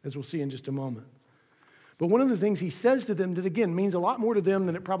 as we'll see in just a moment. But one of the things He says to them that, again, means a lot more to them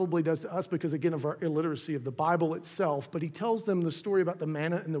than it probably does to us because, again, of our illiteracy of the Bible itself. But He tells them the story about the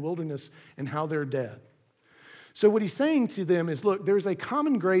manna in the wilderness and how they're dead. So what He's saying to them is, look, there's a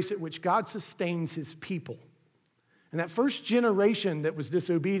common grace at which God sustains His people. And that first generation that was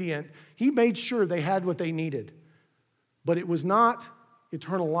disobedient, He made sure they had what they needed. But it was not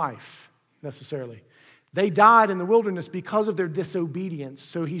eternal life, necessarily. They died in the wilderness because of their disobedience.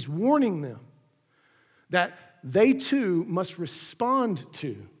 So He's warning them that they too must respond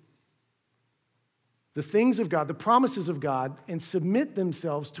to the things of God, the promises of God, and submit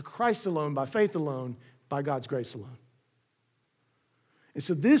themselves to Christ alone, by faith alone, by God's grace alone. And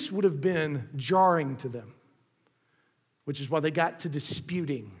so this would have been jarring to them, which is why they got to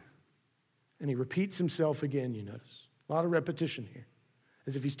disputing. And He repeats Himself again, you notice. A lot of repetition here,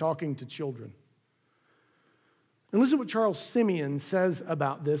 as if He's talking to children. And listen to what Charles Simeon says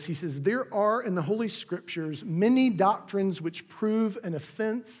about this. He says, there are in the Holy Scriptures many doctrines which prove an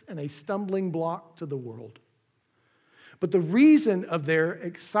offense and a stumbling block to the world. But the reason of their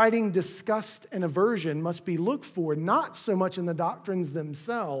exciting disgust and aversion must be looked for not so much in the doctrines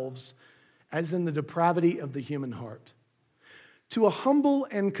themselves as in the depravity of the human heart. To a humble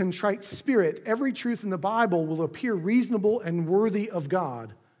and contrite spirit, every truth in the Bible will appear reasonable and worthy of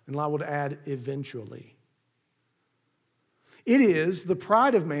God. And I would add, eventually. It is the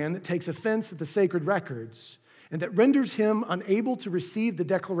pride of man that takes offense at the sacred records and that renders him unable to receive the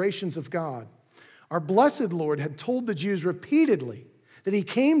declarations of God. Our blessed Lord had told the Jews repeatedly that He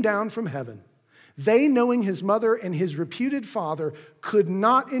came down from heaven. They, knowing His mother and His reputed father, could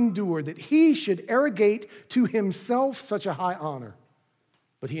not endure that He should arrogate to Himself such a high honor.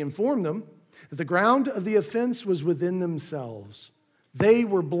 But He informed them that the ground of the offense was within themselves. They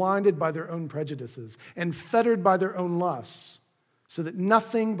were blinded by their own prejudices and fettered by their own lusts, so that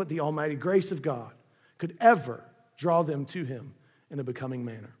nothing but the almighty grace of God could ever draw them to Him in a becoming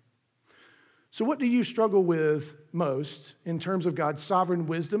manner. So what do you struggle with most in terms of God's sovereign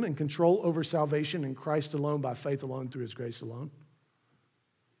wisdom and control over salvation in Christ alone, by faith alone, through His grace alone?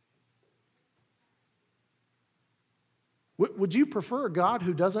 Would you prefer a God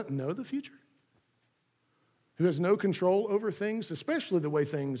who doesn't know the future? who has no control over things, especially the way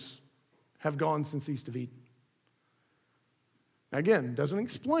things have gone since East of Eden. Again, doesn't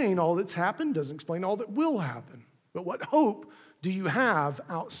explain all that's happened, doesn't explain all that will happen. But what hope do you have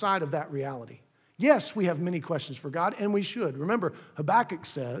outside of that reality? Yes, we have many questions for God, and we should. Remember, Habakkuk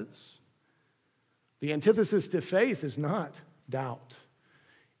says, the antithesis to faith is not doubt,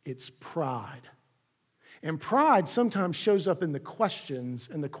 it's pride. And pride sometimes shows up in the questions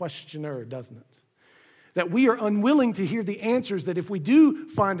and the questioner, doesn't it? That we are unwilling to hear the answers that if we do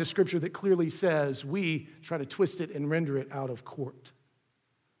find a scripture that clearly says, we try to twist it and render it out of court.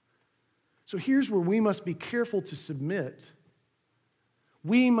 So here's where we must be careful to submit.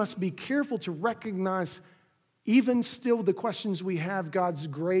 We must be careful to recognize, even still the questions we have, God's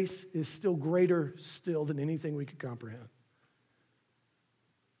grace is still greater still than anything we could comprehend.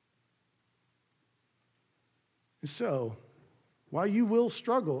 And so, while you will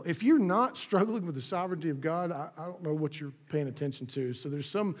struggle, if you're not struggling with the sovereignty of God, I don't know what you're paying attention to. So there's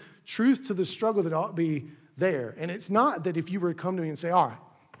some truth to the struggle that ought to be there. And it's not that if you were to come to me and say, all right,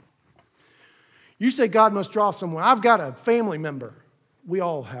 you say God must draw someone. I've got a family member. We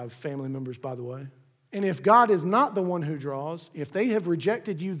all have family members, by the way. And if God is not the one who draws, if they have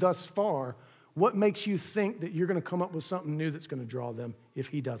rejected you thus far, what makes you think that you're going to come up with something new that's going to draw them if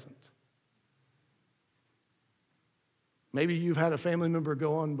He doesn't? Maybe you've had a family member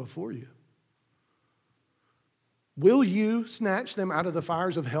go on before you. Will you snatch them out of the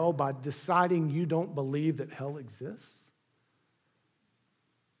fires of hell by deciding you don't believe that hell exists?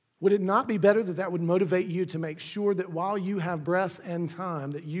 Would it not be better that would motivate you to make sure that while you have breath and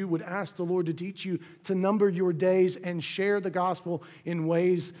time, that you would ask the Lord to teach you to number your days and share the gospel in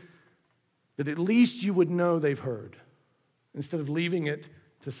ways that at least you would know they've heard, instead of leaving it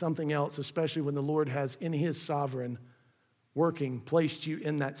to something else, especially when the Lord has, in His sovereign working, placed you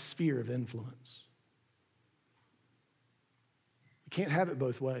in that sphere of influence? We can't have it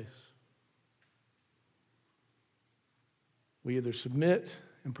both ways. We either submit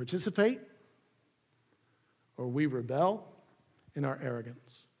and participate, or we rebel in our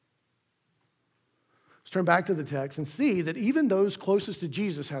arrogance. Let's turn back to the text and see that even those closest to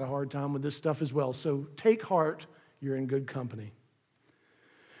Jesus had a hard time with this stuff as well. So take heart, you're in good company.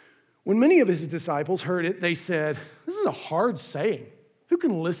 When many of His disciples heard it, they said, "This is a hard saying. Who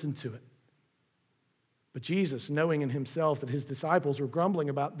can listen to it?" But Jesus, knowing in Himself that His disciples were grumbling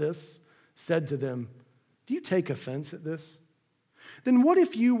about this, said to them, "Do you take offense at this? Then what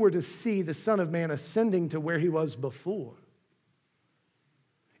if you were to see the Son of Man ascending to where He was before?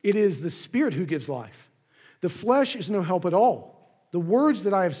 It is the Spirit who gives life. The flesh is no help at all. The words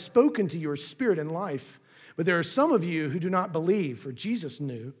that I have spoken to you are spirit and life. But there are some of you who do not believe, for Jesus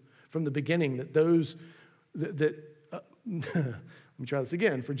knew from the beginning that those let me try this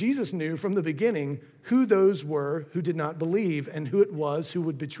again. For Jesus knew from the beginning who those were who did not believe and who it was who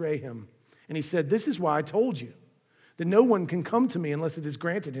would betray Him. And He said, "This is why I told you that no one can come to me unless it is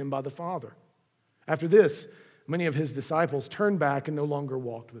granted him by the Father." After this, many of His disciples turned back and no longer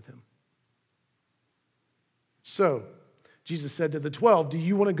walked with Him. So Jesus said to the 12, "Do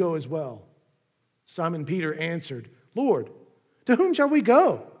you want to go as well?" Simon Peter answered, "Lord, to whom shall we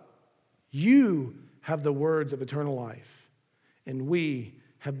go? You have the words of eternal life, and we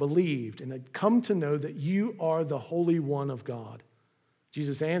have believed and have come to know that you are the Holy One of God."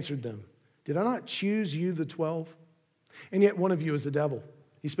 Jesus answered them, "Did I not choose you, the 12? And yet one of you is a devil."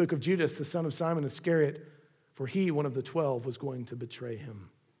 He spoke of Judas, the son of Simon Iscariot, for he, one of the 12, was going to betray Him.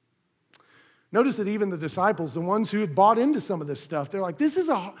 Notice that even the disciples, the ones who had bought into some of this stuff, they're like,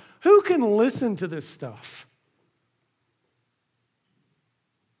 who can listen to this stuff?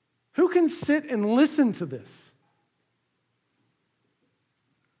 Who can sit and listen to this?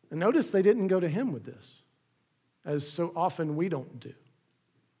 And notice they didn't go to Him with this, as so often we don't do.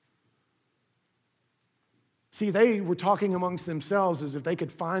 See, they were talking amongst themselves as if they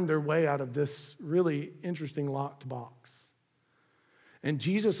could find their way out of this really interesting locked box. And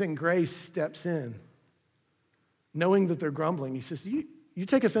Jesus in grace steps in, knowing that they're grumbling. He says, you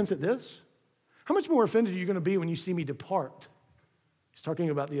take offense at this? How much more offended are you going to be when you see me depart? He's talking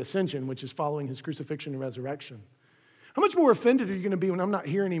about the ascension, which is following His crucifixion and resurrection. How much more offended are you going to be when I'm not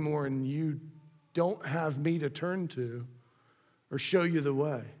here anymore and you don't have me to turn to or show you the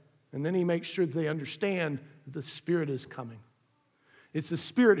way? And then He makes sure that they understand that the Spirit is coming. It's the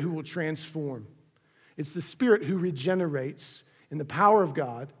Spirit who will transform. It's the Spirit who regenerates in the power of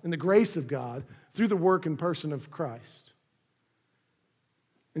God, in the grace of God, through the work and person of Christ.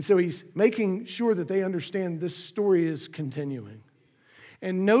 And so He's making sure that they understand this story is continuing.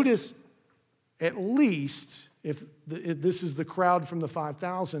 And notice, at least, if this is the crowd from the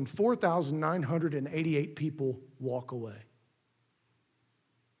 5,000, 4,988 people walk away.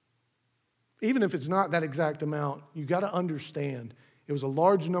 Even if it's not that exact amount, you got to understand it was a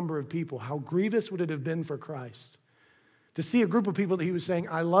large number of people. How grievous would it have been for Christ to see a group of people that he was saying,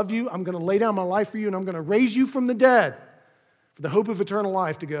 I love you, I'm going to lay down my life for you, and I'm going to raise you from the dead for the hope of eternal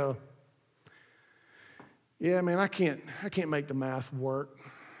life, to go, yeah, man, I can't make the math work.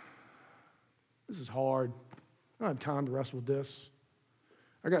 This is hard. I don't have time to wrestle with this.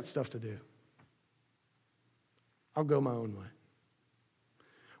 I got stuff to do. I'll go my own way.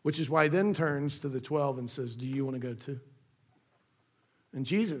 Which is why he then turns to the 12 and says, do you want to go too? And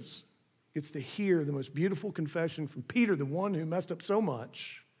Jesus gets to hear the most beautiful confession from Peter, the one who messed up so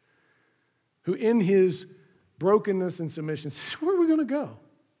much, who in his brokenness and submission says, where are we going to go?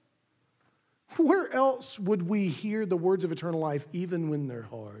 Where else would we hear the words of eternal life even when they're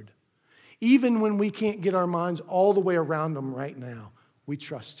hard? Even when we can't get our minds all the way around them right now? We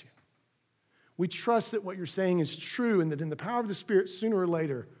trust you. We trust that what you're saying is true and that in the power of the Spirit, sooner or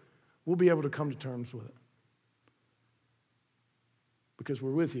later, we'll be able to come to terms with it. Because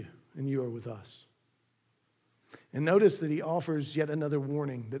we're with you and you are with us. And notice that he offers yet another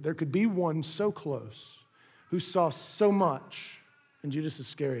warning, that there could be one so close who saw so much in Judas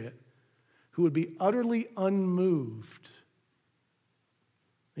Iscariot who would be utterly unmoved.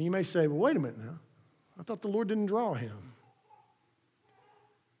 And you may say, well, wait a minute now. I thought the Lord didn't draw him.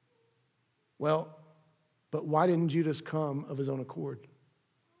 Well, but why didn't Judas come of his own accord?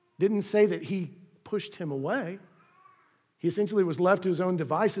 Didn't say that he pushed him away. He essentially was left to his own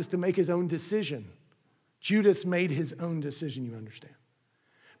devices to make his own decision. Judas made his own decision, you understand,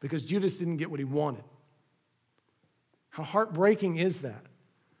 because Judas didn't get what he wanted. How heartbreaking is that?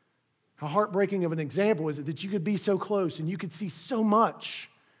 How heartbreaking of an example is it that you could be so close and you could see so much,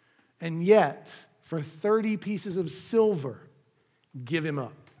 and yet, for 30 pieces of silver, give him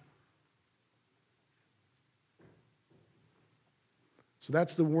up. So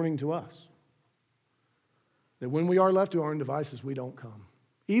that's the warning to us. That when we are left to our own devices, we don't come.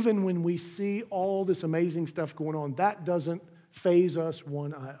 Even when we see all this amazing stuff going on, that doesn't faze us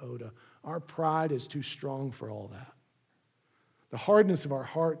one iota. Our pride is too strong for all that. The hardness of our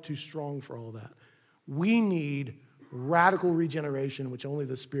heart too strong for all that. We need radical regeneration, which only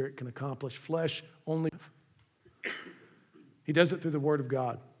the Spirit can accomplish. Flesh only. He does it through the Word of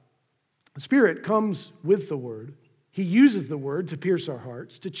God. The Spirit comes with the Word. He uses the Word to pierce our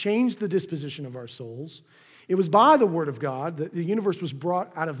hearts, to change the disposition of our souls. It was by the Word of God that the universe was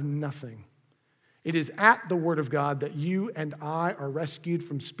brought out of nothing. It is at the Word of God that you and I are rescued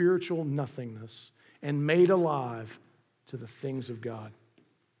from spiritual nothingness and made alive to the things of God.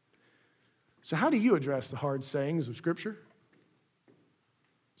 So how do you address the hard sayings of Scripture?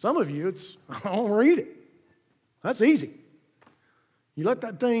 Some of you, I don't read it. That's easy. You let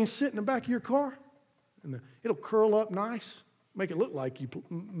that thing sit in the back of your car, and it'll curl up nice, make it look like you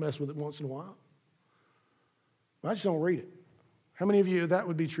mess with it once in a while. I just don't read it. How many of you, that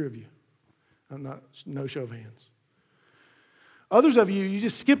would be true of you? No show of hands. Others of you, you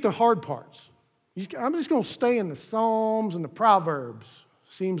just skip the hard parts. I'm just going to stay in the Psalms and the Proverbs.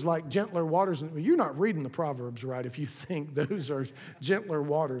 Seems like gentler waters. You're not reading the Proverbs right if you think those are gentler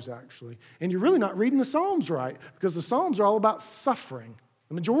waters, actually. And you're really not reading the Psalms right, because the Psalms are all about suffering.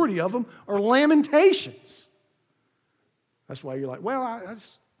 The majority of them are lamentations. That's why you're like, well,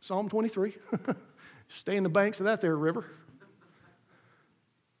 that's Psalm 23. Stay in the banks of that there river.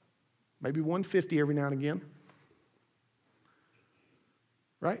 Maybe 150 every now and again.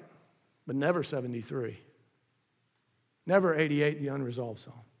 Right? But never 73. Never 88, the unresolved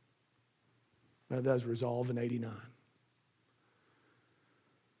psalm. Now it does resolve in 89.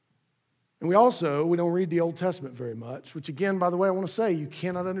 And we don't read the Old Testament very much, which again, by the way, I want to say, you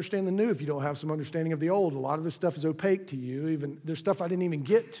cannot understand the new if you don't have some understanding of the old. A lot of this stuff is opaque to you. Even there's stuff I didn't even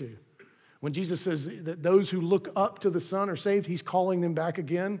get to. When Jesus says that those who look up to the Son are saved, he's calling them back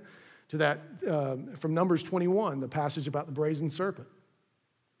again to that from Numbers 21, the passage about the brazen serpent.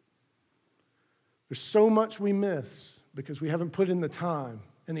 There's so much we miss because we haven't put in the time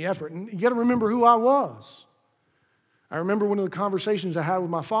and the effort. And you got to remember who I was. I remember one of the conversations I had with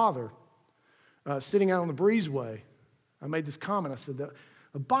my father sitting out on the breezeway. I made this comment. I said that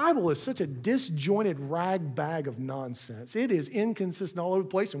the Bible is such a disjointed rag bag of nonsense. It is inconsistent all over the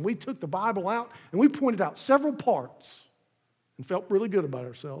place. And we took the Bible out and we pointed out several parts and felt really good about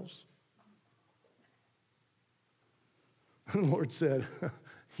ourselves. And the Lord said,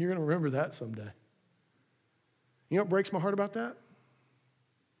 you're going to remember that someday. You know what breaks my heart about that?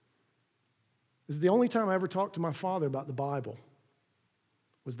 This is the only time I ever talked to my father about the Bible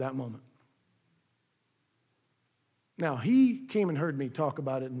was that moment. Now, he came and heard me talk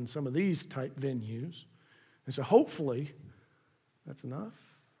about it in some of these type venues. And so hopefully that's enough.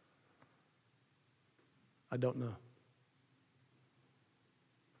 I don't know.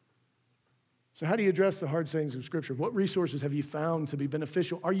 So how do you address the hard sayings of Scripture? What resources have you found to be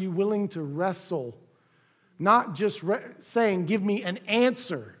beneficial? Are you willing to wrestle? Not just saying, give me an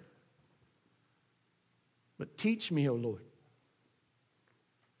answer, but teach me, O Lord.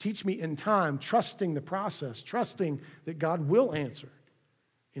 Teach me in time, trusting the process, trusting that God will answer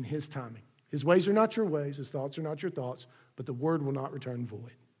in His timing. His ways are not your ways, His thoughts are not your thoughts, but the word will not return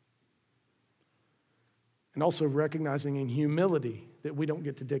void. And also recognizing in humility that we don't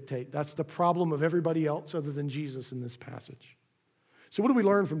get to dictate. That's the problem of everybody else other than Jesus in this passage. So what do we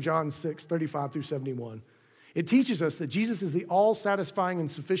learn from John 6, 35 through 71? It teaches us that Jesus is the all-satisfying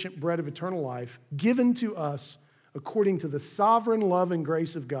and sufficient bread of eternal life given to us according to the sovereign love and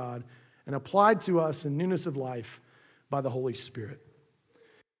grace of God and applied to us in newness of life by the Holy Spirit.